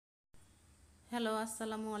Hello,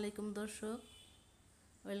 আসসালামু আলাইকুম দর্শক।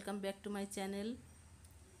 Welcome back to my channel.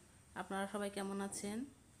 আপনারা সবাই কেমন আছেন?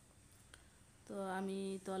 তো আমি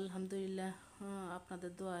তো আলহামদুলিল্লাহ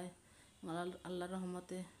আপনাদের দোয়ায় আল্লাহর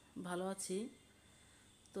রহমতে ভালো আছি।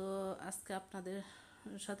 তো আজকে আপনাদের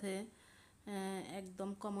সাথে একদম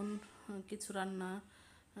কমন কিছু রান্না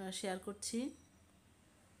শেয়ার করছি।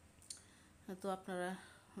 তো আপনারা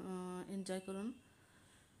এনজয় করুন।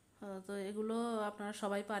 তো এগুলো আপনারা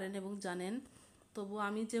সবাই পারেন এবং জানেন, তবু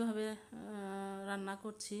আমি যেভাবে রান্না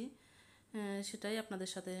করছি সেটাই আপনাদের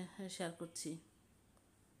সাথে শেয়ার করছি।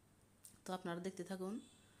 তো আপনারা দেখতে থাকুন।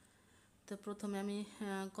 তো প্রথমে আমি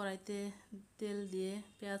কড়াইতে তেল দিয়ে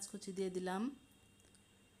পেঁয়াজ কুচি দিয়ে দিলাম।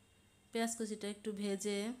 পেঁয়াজ কুচিটা একটু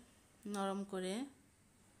ভেজে নরম করে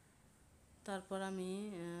তারপর আমি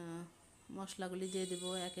মশলাগুলি দিয়ে দেব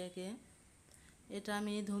একে একে। এটা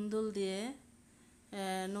আমি ধুন্দুল দিয়ে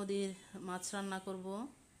নদীর মাছ রান্না করব।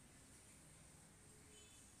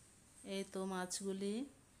 এই তো মাছগুলি,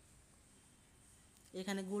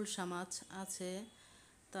 এখানে গুলশা মাছ আছে,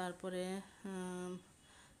 তারপরে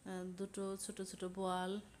দুটো ছোট ছোট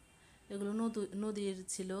বোয়াল, এগুলো নদীর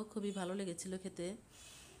ছিল, খুবই ভালো লেগেছিল খেতে।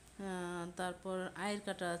 তারপর আয়ের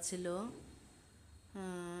কাটা ছিল,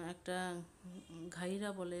 একটা ঘাইরা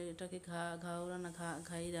বলে এটাকে, ঘাওরা না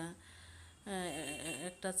ঘাইরা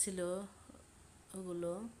একটা ছিল।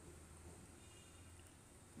 ওগুলো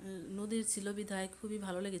নদীর ছিল বিধায় খুবই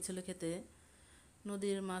ভালো লেগেছিল খেতে।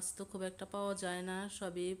 নদীর মাছ তো খুব একটা পাওয়া যায় না,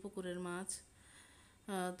 সবই পুকুরের মাছ।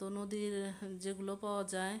 তো নদীর যেগুলো পাওয়া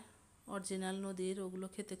যায় অরিজিনাল নদীর, ওগুলো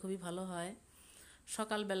খেতে খুবই ভালো হয়।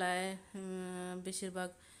 সকালবেলায় বেশিরভাগ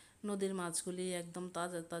নদীর মাছগুলি একদম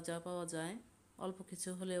তাজা তাজা পাওয়া যায়, অল্প কিছু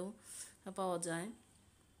হলেও পাওয়া যায়।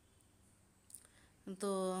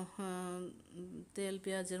 তো তেল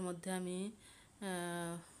পেঁয়াজের মধ্যে আমি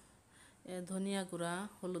ধনিয়া গুঁড়া,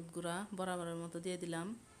 হলুদ গুঁড়া বরাবরের মতো দিয়ে দিলাম,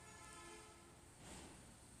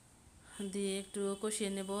 দিয়ে একটু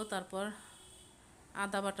কষিয়ে নেব। তারপর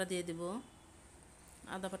আদা বাটা দিয়ে দেব,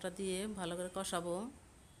 আদা বাটা দিয়ে ভালো করে কষাবো।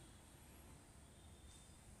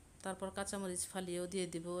 তারপর কাঁচামরিচ ফালিয়েও দিয়ে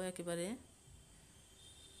দিব একেবারে,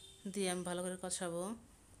 দিয়ে আমি ভালো করে কষাবো।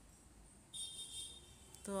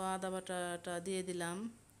 তো আদা বাটাটা দিয়ে দিলাম।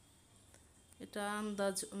 এটা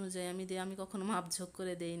আন্দাজ অনুযায়ী আমি কখনো মাপঝোঁক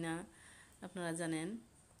করে দেই না, আপনারা জানেন।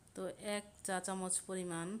 তো 1 চা চামচ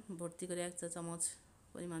পরিমাণ, ভর্তি করে 1 চা চামচ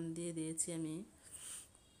পরিমাণ দিয়ে দিয়েছি আমি।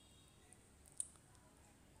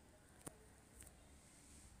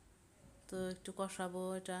 তো একটু কষাবো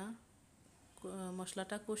এটা।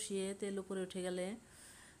 মশলাটা কষিয়ে তেল উপরে উঠে গেলে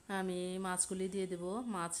আমি মাছগুলি দিয়ে দেব,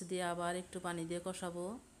 মাছ দিয়ে আবার একটু পানি দিয়ে কষাবো।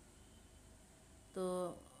 তো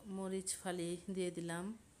মরিচ ফালি দিয়ে দিলাম,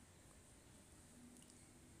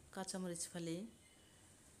 কাঁচামরিচ ফালি।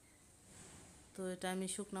 তো এটা আমি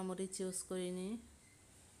শুকনা মরিচ ইউজ করিনি।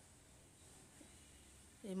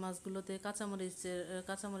 এই মাছগুলোতে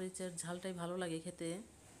কাঁচামরিচের ঝালটাই ভালো লাগে খেতে।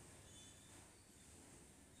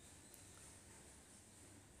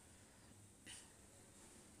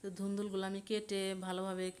 তো ধুন্দুলগুলো আমি কেটে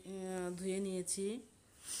ভালোভাবে ধুয়ে নিয়েছি,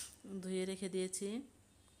 ধুয়ে রেখে দিয়েছি।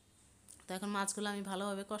 তো এখন মাছগুলো আমি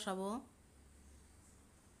ভালোভাবে কষাবো।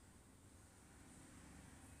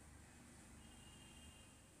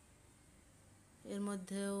 এর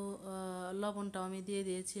মধ্যেও লবণটাও আমি দিয়ে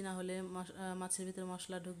দিয়েছি, না হলে মাছের ভিতরে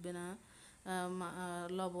মশলা ঢুকবে না,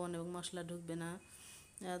 লবণ এবং মশলা ঢুকবে না।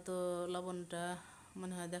 তো লবণটা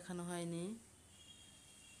মনে হয় দেখানো হয়নি,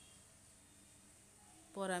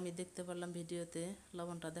 পরে আমি দেখতে পারলাম ভিডিওতে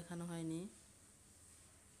লবণটা দেখানো হয়নি।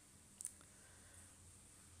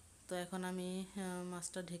 তো এখন আমি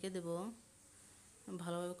মাছটা ঢেকে দেব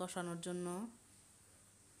ভালোভাবে কষানোর জন্য।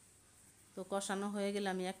 তো কষানো হয়ে গেলে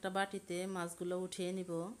আমি একটা বাটিতে মাছগুলো উঠিয়ে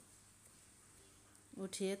নিব,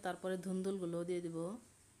 উঠিয়ে তারপরে ধুন্দুলগুলো দিয়ে দিব।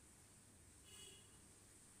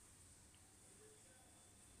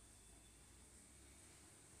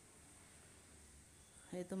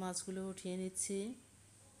 এই তো মাছগুলো উঠিয়ে নিচ্ছি।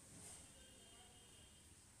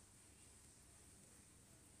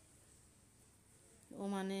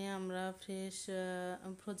 ওমানে আমরা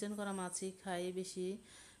ফ্রোজেন করা মাছই খাই বেশি।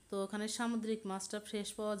 তো ওখানে সামুদ্রিক মাছটা ফ্রেশ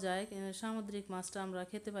পাওয়া যায়, সামুদ্রিক মাছটা আমরা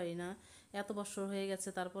খেতে পারি না। এত বছর হয়ে গেছে,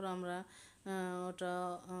 তারপর আমরা ওটা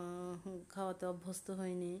খাওয়াতে অভ্যস্ত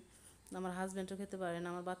হইনি। আমার হাজব্যান্ডও খেতে পারে না,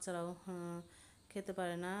 আমার বাচ্চারাও খেতে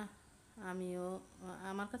পারে না। আমিও,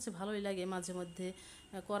 আমার কাছে ভালোই লাগে মাঝে মধ্যে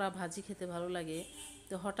কড়া ভাজি খেতে ভালো লাগে।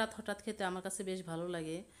 তো হঠাৎ হঠাৎ খেতে আমার কাছে বেশ ভালো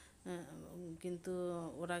লাগে, কিন্তু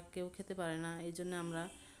ওরা কেউ খেতে পারে না। এই জন্য আমরা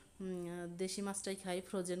দেশি মাছটাই খাই,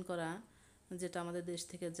 ফ্রোজেন করা, যেটা আমাদের দেশ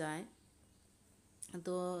থেকে যায়।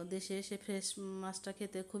 তো দেশে এসে ফ্রেশ মাছটা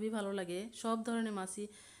খেতে খুবই ভালো লাগে। সব ধরনের মাছই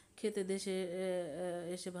খেতে দেশে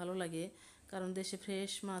এসে ভালো লাগে, কারণ দেশে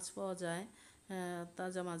ফ্রেশ মাছ পাওয়া যায়।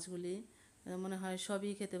 তাজা মাছগুলি মনে হয়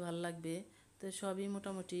সবই খেতে ভালো লাগবে। তো সবই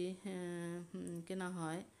মোটামুটি কেনা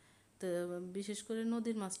হয়। তো বিশেষ করে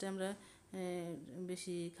নদীর মাছটা আমরা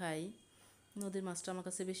বেশি খাই। নদীর মাছটা আমার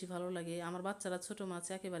কাছে বেশি ভালো লাগে। আমার বাচ্চারা ছোট মাছ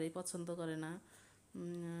একেবারেই পছন্দ করে না।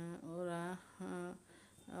 ওরা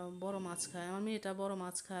বড় মাছ খায়। আমার মেয়েটা বড়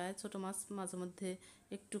মাছ খায়, ছোট মাছ মাঝে মধ্যে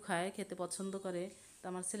একটু খায়, খেতে পছন্দ করে। তো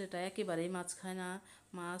আমার ছেলেটা একেবারেই মাছ খায় না।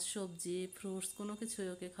 মাছ, সবজি, ফ্রুটস কোনো কিছুই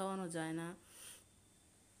ওকে খাওয়ানো যায় না।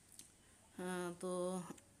 তো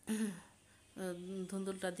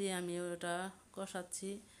ধুন্দুলটা দিয়ে আমি ওটা কষাচ্ছি।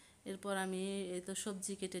 এরপর আমি এই তো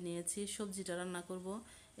সবজি কেটে নিয়েছি, সবজিটা রান্না করব।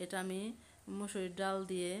 এটা আমি মসুরির ডাল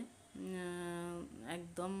দিয়ে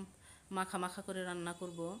একদম মাখা মাখা করে রান্না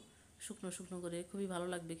করব, শুকনো শুকনো করে, খুবই ভালো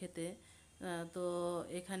লাগবে খেতে। তো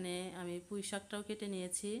এখানে আমি পুঁই শাকটাও কেটে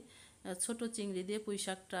নিয়েছি। ছোট চিংড়ি দিয়ে পুঁই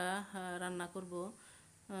শাকটা রান্না করব।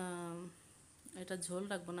 এটা ঝোল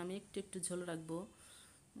রাখবো না, আমি একটু একটু ঝোল রাখবো।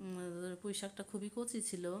 পুঁই শাকটা খুবই কচি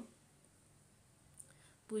ছিল,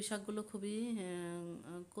 পুঁই শাকগুলো খুবই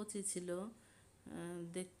কচি ছিল,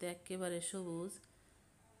 দেখতে একেবারে সবুজ।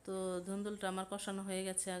 তো ধুন্দুলটা আমার কষানো হয়ে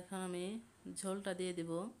গেছে, এখন আমি ঝোলটা দিয়ে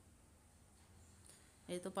দিব।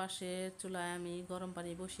 এই তো পাশে চুলায় আমি গরম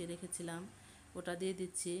পানি বসিয়ে রেখেছিলাম, ওটা দিয়ে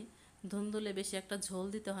দিচ্ছি। ধুন্দুলে বেশি একটা ঝোল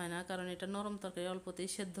দিতে হয় না, কারণ এটা নরম তরকারি, অল্পতেই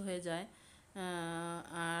সেদ্ধ হয়ে যায়।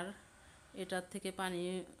 আর এটার থেকে পানি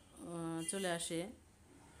চলে আসে,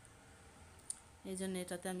 এই জন্য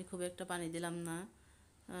এটাতে আমি খুব একটা পানি দিলাম না।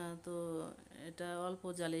 তো এটা অল্প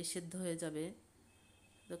জালেই সেদ্ধ হয়ে যাবে।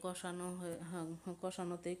 তো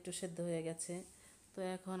কষানোতে একটু সেদ্ধ হয়ে গেছে। তো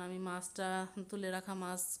এখন আমি মাছটা, তুলে রাখা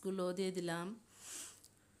মাছগুলো দিয়ে দিলাম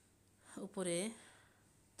উপরে,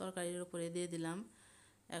 তরকারির উপরে দিয়ে দিলাম।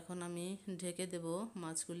 এখন আমি ঢেকে দেব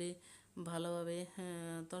মাছগুলি ভালোভাবে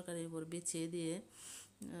তরকারির উপর বিছিয়ে দিয়ে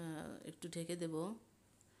একটু ঢেকে দেব,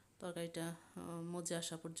 তরকারিটা মজে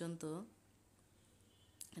আসা পর্যন্ত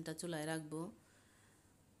এটা চুলায় রাখবো।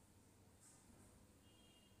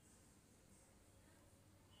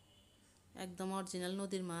 একদম অরিজিনাল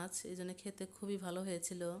নদীর মাছ, এই জন্য খেতে খুবই ভালো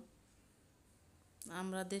হয়েছিল।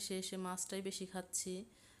 আমরা দেশে এসে মাছটাই বেশি খাচ্ছি,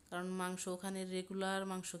 কারণ মাংস ওখানে রেগুলার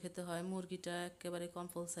মাংস খেতে হয়, মুরগিটা একেবারে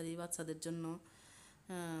কম্পালসারি বাচ্চাদের জন্য।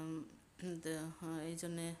 এই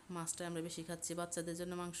জন্যে মাছটাই আমরা বেশি খাচ্ছি, বাচ্চাদের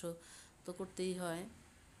জন্য মাংস তো করতেই হয়।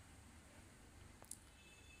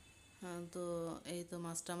 তো এই তো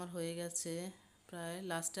মাছটা আমার হয়ে গেছে প্রায়।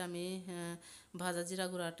 লাস্টে আমি ভাজা জিরা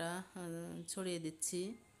গুঁড়াটা ছড়িয়ে দিচ্ছি।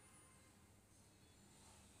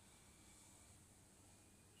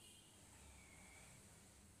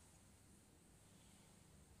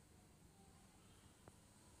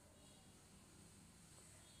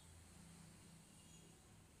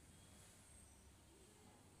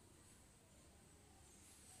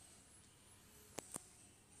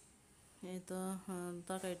 এই তো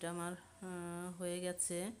তরকারিটা আমার হয়ে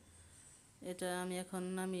গেছে, এটা আমি এখন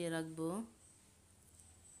নামিয়ে রাখবো।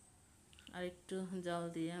 আর একটু জাল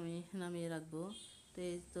দিয়ে আমি নামিয়ে রাখবো। তো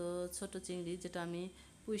এই তো ছোটো চিংড়ি, যেটা আমি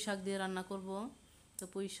পুঁই শাক দিয়ে রান্না করব। তো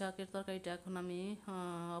পুঁই শাকের তরকারিটা এখন আমি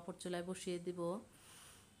অপর চুলায় বসিয়ে দিব।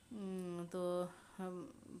 তো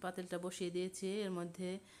পাতিলটা বসিয়ে দিয়েছি, এর মধ্যে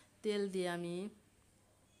তেল দিয়ে আমি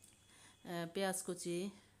পেঁয়াজ কুচি,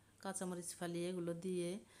 কাঁচামরিচ ফালি এগুলো দিয়ে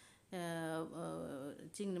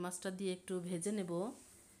চিংড়ি মাছটা দিয়ে একটু ভেজে নেব,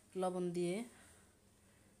 লবণ দিয়ে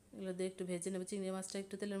এগুলো দিয়ে একটু ভেজে নেব। চিংড়ি মাছটা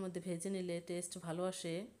একটু তেলের মধ্যে ভেজে নিলে টেস্ট ভালো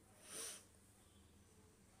আসে।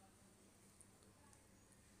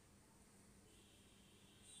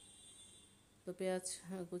 তো পেঁয়াজ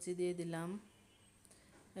কুচি দিয়ে দিলাম।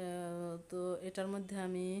 তো এটার মধ্যে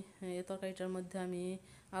আমি, এই তরকারিটার মধ্যে আমি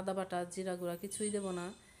আদা বাটা, জিরা গুঁড়া কিছুই দেবো না,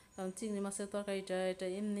 কারণ চিংড়ি মাছের তরকারিটা এটা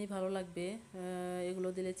এমনি ভালো লাগবে। এগুলো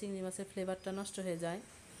দিলে চিংড়ি মাছের ফ্লেভারটা নষ্ট হয়ে যায়।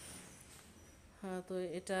 তো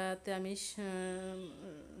এটাতে আমি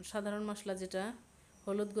সাধারণ মশলা, যেটা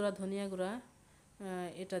হলুদ গুঁড়া, ধনিয়া গুঁড়া,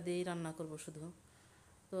 এটা দিয়েই রান্না করব শুধু।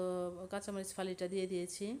 তো কাঁচামরিচ ফালিটা দিয়ে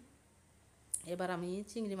দিয়েছি। এবার আমি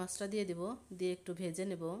চিংড়ি মাছটা দিয়ে দেব, দিয়ে একটু ভেজে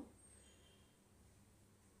নেব।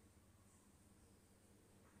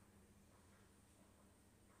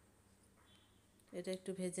 এটা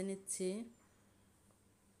একটু ভেজে নিচ্ছি,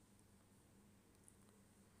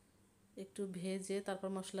 একটু ভেজে তারপর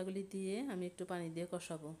মশলাগুলি দিয়ে আমি একটু পানি দিয়ে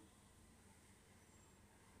কষাবো।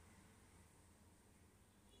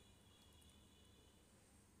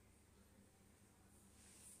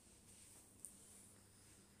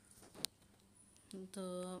 তো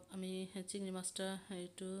আমি চিংড়ি মাছটা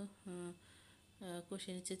একটু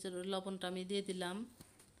কষিয়ে নিচ্ছি। লবণটা আমি দিয়ে দিলাম,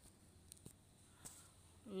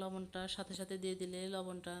 লবণটা সাথে সাথে দিয়ে দিলে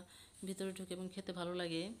লবণটা ভিতরে ঢুকে এবং খেতে ভালো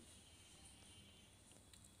লাগে।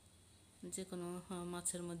 যে কোনো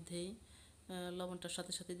মাছের মধ্যেই লবণটার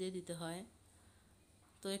সাথে সাথে দিয়ে দিতে হয়।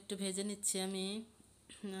 তো একটু ভেজে নিচ্ছি আমি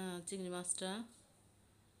চিংড়ি মাছটা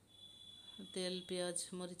তেল পেঁয়াজ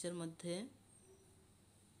মরিচের মধ্যে।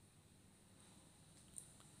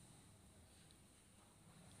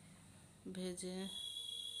 ভেজে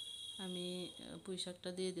আমি পুঁই শাকটা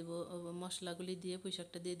দিয়ে দেবো, মশলাগুলি দিয়ে পুঁই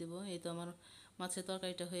শাকটা দিয়ে দেবো। এই তো আমার মাছের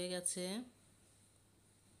তরকারিটা হয়ে গেছে।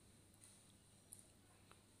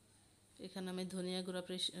 এখানে আমি ধনিয়া গুঁড়া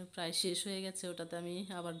প্রায় শেষ হয়ে গেছে, ওটাতে আমি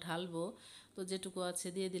আবার ঢালবো। তো যেটুকু আছে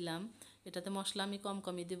দিয়ে দিলাম। এটাতে মশলা আমি কম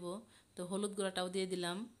কমই দেবো। তো হলুদ গুঁড়াটাও দিয়ে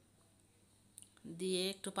দিলাম, দিয়ে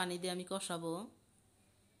একটু পানি দিয়ে আমি কষাবো।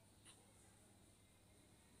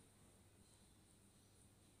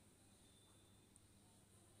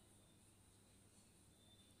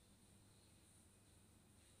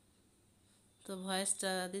 তো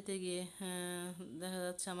ভয়েসটা দিতে গিয়ে দেখা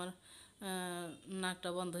যাচ্ছে আমার নাকটা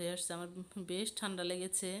বন্ধ হয়ে আসছে। আমার বেশ ঠান্ডা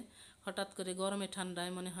লেগেছে, হঠাৎ করে গরমে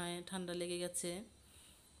ঠান্ডায় মনে হয় ঠান্ডা লেগে গেছে।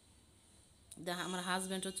 আমার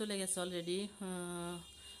হাজব্যান্ডও চলে গেছে অলরেডি,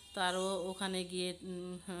 তারও ওখানে গিয়ে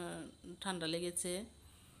ঠান্ডা লেগেছে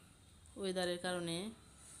ওয়েদারের কারণে।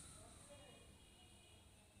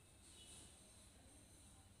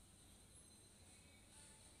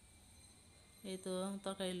 এই তো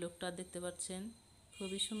তরকারির লোকটা দেখতে পাচ্ছেন,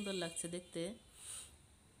 খুবই সুন্দর লাগছে দেখতে,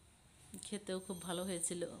 খেতেও খুব ভালো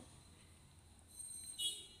হয়েছিল।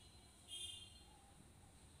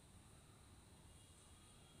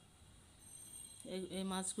 এই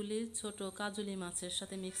মাছগুলি ছোট কাজলি মাছের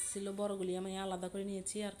সাথে মিক্স ছিল, বড়গুলি আমি আলাদা করে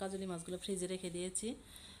নিয়েছি আর কাজলি মাছগুলো ফ্রিজে রেখে দিয়েছি,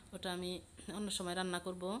 ওটা আমি অন্য সময় রান্না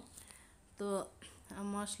করব। তো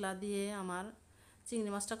মশলা দিয়ে আমার চিংড়ি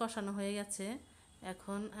মাছটা কষানো হয়ে গেছে।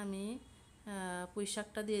 এখন আমি পুঁই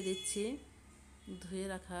শাকটা দিয়ে দিচ্ছি, ধুয়ে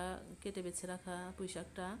রাখা কেটে বেছে রাখা পুঁই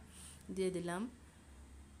শাকটা দিয়ে দিলাম।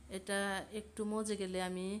 এটা একটু মজে গেলে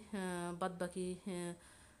আমি বাদবাকি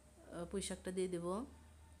পুঁই শাকটা দিয়ে দেবো।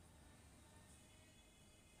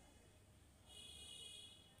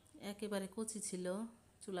 একেবারে কচি ছিল,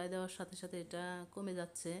 চুলায় দেওয়ার সাথে সাথে এটা কমে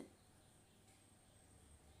যাচ্ছে।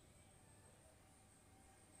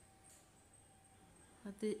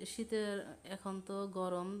 শীতের এখন তো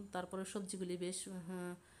গরম, তারপরে সবজিগুলি বেশ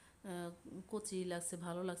কচি লাগছে,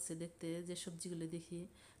 ভালো লাগছে দেখতে যে সবজিগুলি দেখি।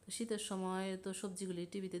 তো শীতের সময় তো সবজিগুলি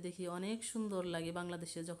টিভিতে দেখি অনেক সুন্দর লাগে,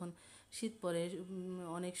 বাংলাদেশে যখন শীত পড়ে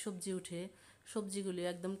অনেক সবজি উঠে, সবজিগুলি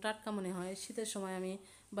একদম টাটকা মনে হয়। শীতের সময় আমি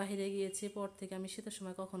বাইরে গিয়েছি, পর থেকে আমি শীতের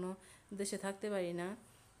সময় কখনো দেশে থাকতে পারি না।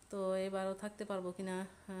 তো এবারও থাকতে পারবো কি না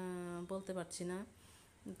বলতে পারছি না।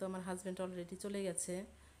 তো আমার হাজব্যান্ড অলরেডি চলে গেছে,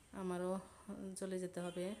 আমারও চলে যেতে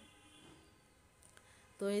হবে।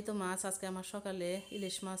 তো এই তো মাছ আজকে আমার সকালে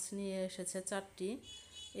ইলিশ মাছ নিয়ে এসেছে 4টি।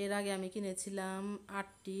 এর আগে আমি কিনেছিলাম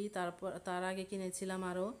 8টি, তার আগে কিনেছিলাম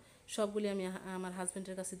আরও। সবগুলি আমি আমার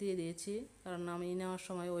হাজব্যান্ডের কাছে দিয়ে দিয়েছি, কারণ আমি নেওয়ার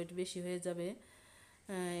সময় ওয়েট বেশি হয়ে যাবে,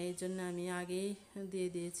 এই জন্য আমি আগেই দিয়ে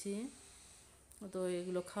দিয়েছি। তো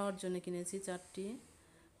এগুলো খাওয়ার জন্য কিনেছি 4টি।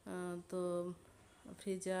 তো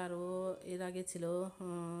ফ্রিজে আরও এর আগে ছিল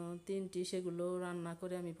 3টি, সেগুলো রান্না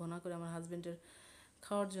করে আমি ভুনা করে আমার হাজব্যান্ডের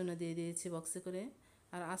খাওয়ার জন্য দিয়ে দিয়েছি বক্সে করে।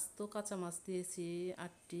 আর আস্ত কাঁচা মাছ দিয়েছি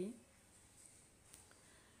 8টি।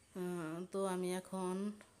 তো আমি এখন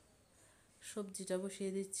সবজিটা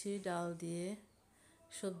বসিয়ে দিচ্ছি, ডাল দিয়ে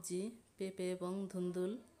সবজি, পেঁপে এবং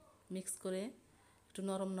ধুন্দুল মিক্স করে একটু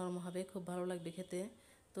নরম নরম হবে, খুব ভালো লাগবে খেতে।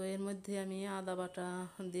 তো এর মধ্যে আমি আদা বাটা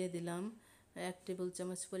দিয়ে দিলাম 1 টেবিল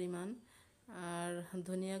চামচ পরিমাণ, আর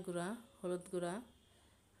ধনিয়া গুঁড়া, হলুদ গুঁড়া,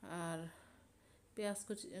 আর পেঁয়াজ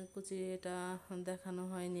কুচি কুচি এটা দেখানো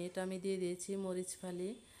হয়নি, এটা আমি দিয়ে দিয়েছি, মরিচ ফালি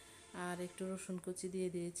আর একটু রসুন কুচি দিয়ে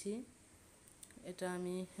দিয়েছি। এটা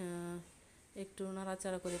আমি একটু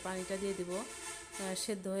নাড়াচাড়া করে পানিটা দিয়ে দেব,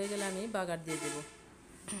 সেদ্ধ হয়ে গেলে আমি বাগার দিয়ে দেব।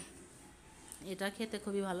 এটা খেতে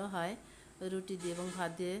খুবই ভালো হয়, রুটি দিয়ে এবং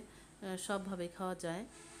ভাত দিয়ে সবভাবেই খাওয়া যায়,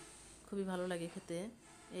 খুবই ভালো লাগে খেতে।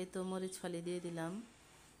 এই তো মরিচ ফালি দিয়ে দিলাম।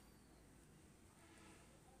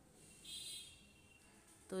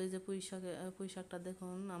 তো এই যে পুঁই শাকটা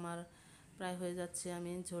দেখুন আমার প্রায় হয়ে যাচ্ছে,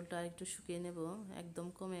 আমি ঝোলটা একটু শুকিয়ে নেব, একদম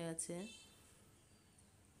কমে গেছে।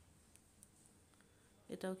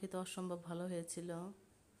 এটাও খেতে অসম্ভব ভালো হয়েছিল।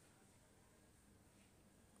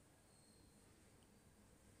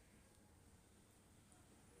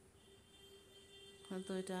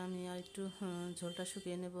 তো এটা আমি আর একটু ঝোলটা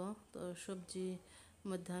শুকিয়ে নেব। তো সবজির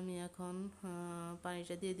মধ্যে আমি এখন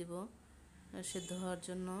পানিটা দিয়ে দেব সেদ্ধ হওয়ার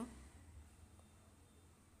জন্য।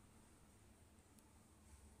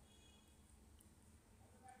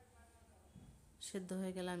 সেদ্ধ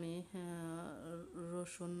হয়ে গেলে আমি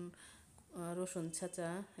রসুন রসুন ছেঁচা,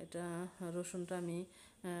 এটা রসুনটা আমি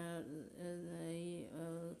এই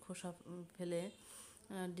খোসা ফেলে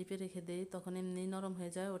ডিপে রেখে দিই, তখন এমনি নরম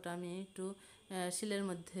হয়ে যায়। ওটা আমি একটু শিলের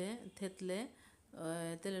মধ্যে থেতলে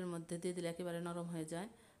তেলের মধ্যে দিয়ে দিলে একেবারে নরম হয়ে যায়।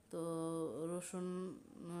 তো রসুন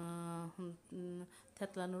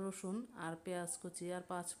থেতলানো রসুন আর পেঁয়াজ কুচি আর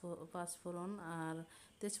পাঁচ ফোড়ন আর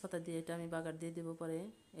তেজপাতা দিয়ে এটা আমি বাগার দিয়ে দেবো পরে।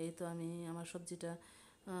 এই তো আমি আমার সবজিটা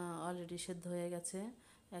অলরেডি সেদ্ধ হয়ে গেছে,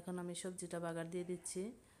 এখন আমি সবজিটা বাগার দিয়ে দিচ্ছি।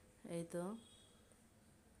 এই তো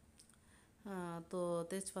তো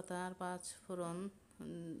তেজপাতা আর পাঁচ ফোড়ন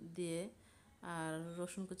দিয়ে আর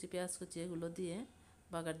রসুন কুচি পেঁয়াজ কুচি এগুলো দিয়ে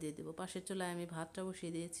বাগার দিয়ে দেবো। পাশের চুলায় আমি ভাতটা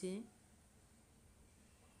বসিয়ে দিয়েছি।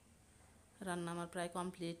 রান্না আমার প্রায়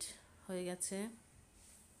কমপ্লিট হয়ে গেছে।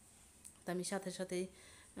 তো আমি সাথে সাথেই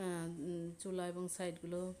চুলা এবং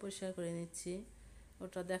সাইডগুলো পরিষ্কার করে নিচ্ছি,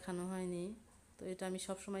 ওটা দেখানো হয়নি। তো এটা আমি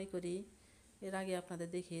সব সময় করি, এর আগে আপনাদের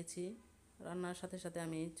দেখিয়েছি। রান্নার সাথে সাথে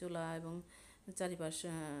আমি চুলা এবং চারিপাশ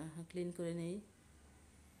ক্লিন করে নিই।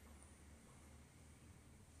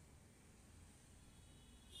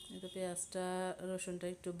 তো পেঁয়াজটা রসুনটা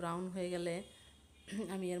একটু ব্রাউন হয়ে গেলে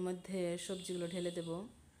আমি এর মধ্যে সবজিগুলো ঢেলে দেব।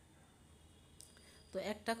 তো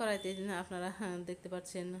একটা কড়াইতে আপনারা দেখতে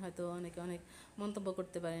পাচ্ছেন, হয়তো অনেকে অনেক মন্তব্য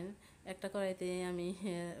করতে পারেন, একটা কড়াইতে আমি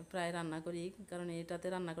প্রায় রান্না করি, কারণ এটাতে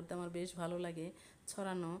রান্না করতে আমার বেশ ভালো লাগে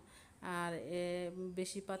ছড়ানো। আর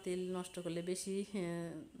বেশি পাতিল নষ্ট করলে বেশি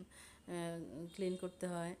ক্লিন করতে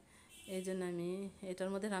হয়, এই জন্য আমি এটার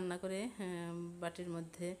মধ্যে রান্না করে বাটির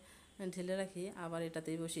মধ্যে ঢেলে রাখি, আবার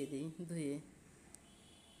এটাতেই বসিয়ে দিই ধুয়ে।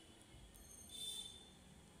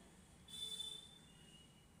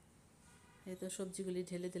 এই তো সবজিগুলি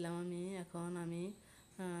ঢেলে দিলাম আমি। এখন আমি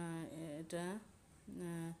এটা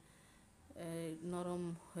নরম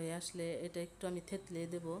হয়ে আসলে এটা একটু আমি থেতলে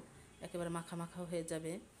দেব, একেবারে মাখা মাখা হয়ে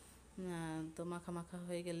যাবে। তো মাখা মাখা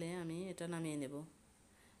হয়ে গেলে আমি এটা নামিয়ে নেব।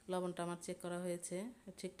 লবণটা আমার চেক করা হয়েছে,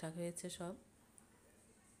 ঠিকঠাক হয়েছে সব।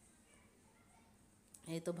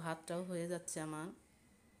 এই তো ভাতটাও হয়ে যাচ্ছে আমার।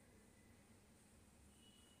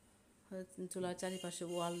 চুলার চারিপাশে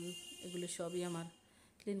ওয়াল এগুলো সবই আমার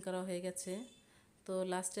ক্লিন করা হয়ে গেছে। তো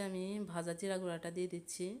লাস্টে আমি ভাজা জিরা গুঁড়াটা দিয়ে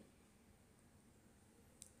দিচ্ছি।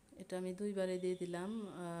 এটা আমি দুইবারে দিয়ে দিলাম,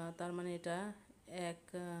 তার মানে এটা এক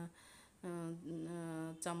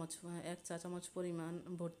চামচ 1 চা চামচ পরিমাণ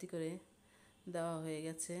ভর্তি করে দেওয়া হয়ে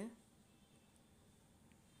গেছে।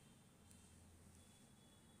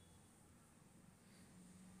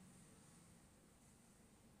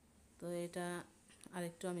 তো এটা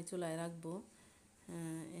আরেকটু আমি চুলায় রাখবো,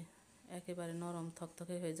 একেবারে নরম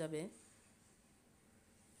থকথকে হয়ে যাবে,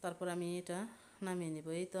 তারপর আমি এটা নামিয়ে নেব।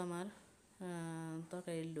 এই তো আমার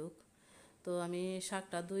তরকারির লুক। তো আমি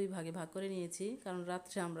শাকটা 2 ভাগে ভাগ করে নিয়েছি, কারণ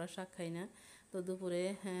রাত্রে আমরা শাক খাই না। তো দুপুরে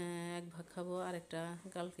এক ভাগ খাবো, আরেকটা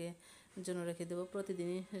কালকে জন্য রেখে দেবো।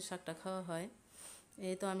 প্রতিদিনই শাকটা খাওয়া হয়।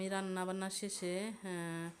 এই তো আমি রান্না বান্না শেষে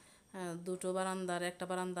দুটো বারান্দার একটা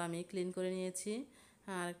বারান্দা আমি ক্লিন করে নিয়েছি,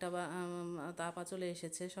 আর একটা আপা চলে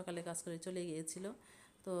এসেছে, সকালে কাজ করে চলে গিয়েছিল,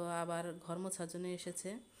 তো আবার ঘর মোছার জন্য এসেছে।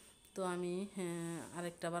 তো আমি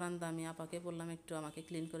আরেকটা বারান্দা আমি আপাকে বললাম একটু আমাকে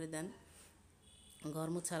ক্লিন করে দেন ঘর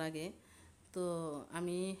মোছার আগে। তো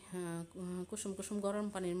আমি কুসুম কুসুম গরম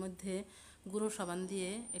পানির মধ্যে গুঁড়ো সাবান দিয়ে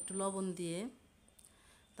একটু লবণ দিয়ে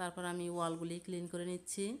তারপর আমি ওয়ালগুলি ক্লিন করে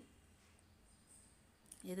নিচ্ছি।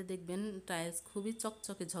 এতে দেখবেন টাইলস খুবই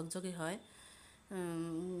চকচকে ঝকঝকে হয়,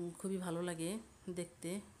 খুবই ভালো লাগে দেখতে,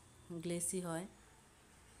 গ্লেসি হয়।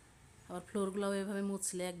 আবার ফ্লোরগুলোও এভাবে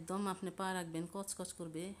মুছলে একদম আপনি পা রাখবেন কচকচ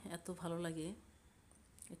করবে, এত ভালো লাগে।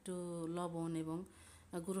 একটু লবণ এবং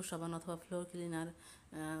গুঁড়ো সাবান অথবা ফ্লোর ক্লিনার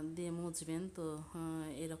দিয়ে মুছবেন, তো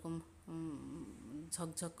এরকম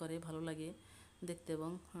ঝকঝক করে, ভালো লাগে দেখতে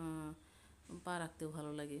এবং পা রাখতেও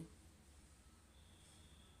ভালো লাগে।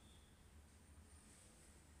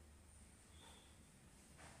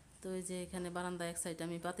 তো এই যে এখানে বারান্দা এক সাইডে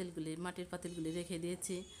আমি পাতিলগুলি মাটির পাতিলগুলি রেখে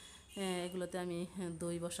দিয়েছি, এগুলোতে আমি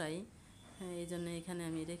দই বসাই, এই জন্য এখানে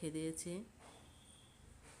আমি রেখে দিয়েছি।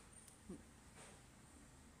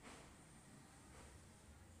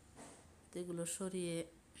 তো এগুলো সরিয়ে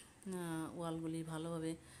ওয়ালগুলি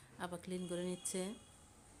ভালোভাবে আবার ক্লিন করে নিচ্ছে।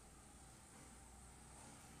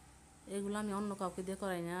 এগুলো আমি অন্য কাউকে দিয়ে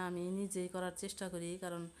করাই না, আমি নিজেই করার চেষ্টা করি,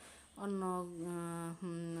 কারণ অন্য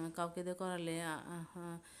কাউকে দিয়ে করালে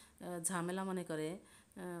ঝামেলা মনে করে,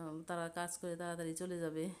 তারা কাজ করে তাড়াতাড়ি চলে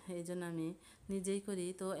যাবে, এই জন্য আমি নিজেই করি।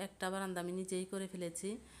 তো একটা বারান্দা আমি নিজেই করে ফেলেছি।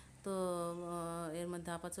 তো এর মধ্যে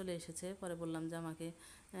আপা চলে এসেছে, পরে বললাম যে আমাকে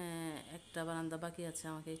একটা বারান্দা বাকি আছে,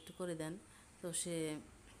 আমাকে একটু করে দেন। তো সে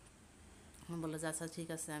বললো যে আচ্ছা ঠিক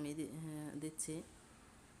আছে, আমি দিচ্ছি।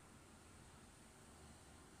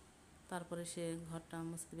 তারপরে সে ঘরটা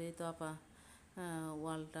মুছে দেবে। এই তো আপা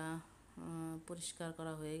ওয়ালটা পরিষ্কার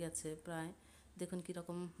করা হয়ে গেছে প্রায়, দেখুন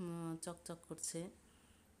কীরকম চকচক করছে।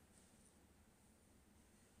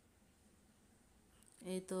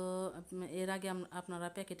 এই তো এর আগে আপনারা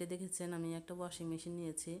প্যাকেটে দেখেছেন আমি একটা ওয়াশিং মেশিন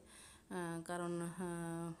নিয়েছি, কারণ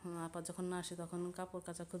আপা যখন না আসে তখন কাপড়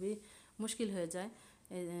কাচা খুবই মুশকিল হয়ে যায়।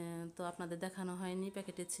 তো আপনাদের দেখানো হয়নি,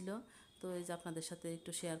 প্যাকেটে ছিল, তো এই যে আপনাদের সাথে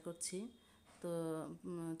একটু শেয়ার করছি। তো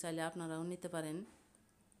চাইলে আপনারাও নিতে পারেন।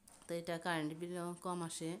 তো এটা কারেন্ট বিলও কম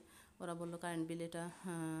আসে, ওরা বললো কারেন্ট বিল এটা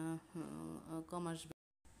কম আসবে।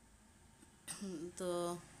 তো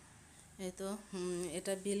এই তো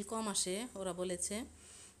এটা বিল কম আসে ওরা বলেছে।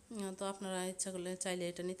 তো আপনারা ইচ্ছা করলে চাইলে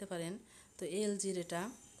এটা নিতে পারেন। তো এলজির এটা,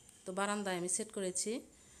 তো বারান্দায় আমি সেট করেছি।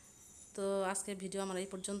 তো আজকের ভিডিও আমার এই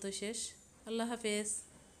পর্যন্তই শেষ। আল্লাহ হাফেজ।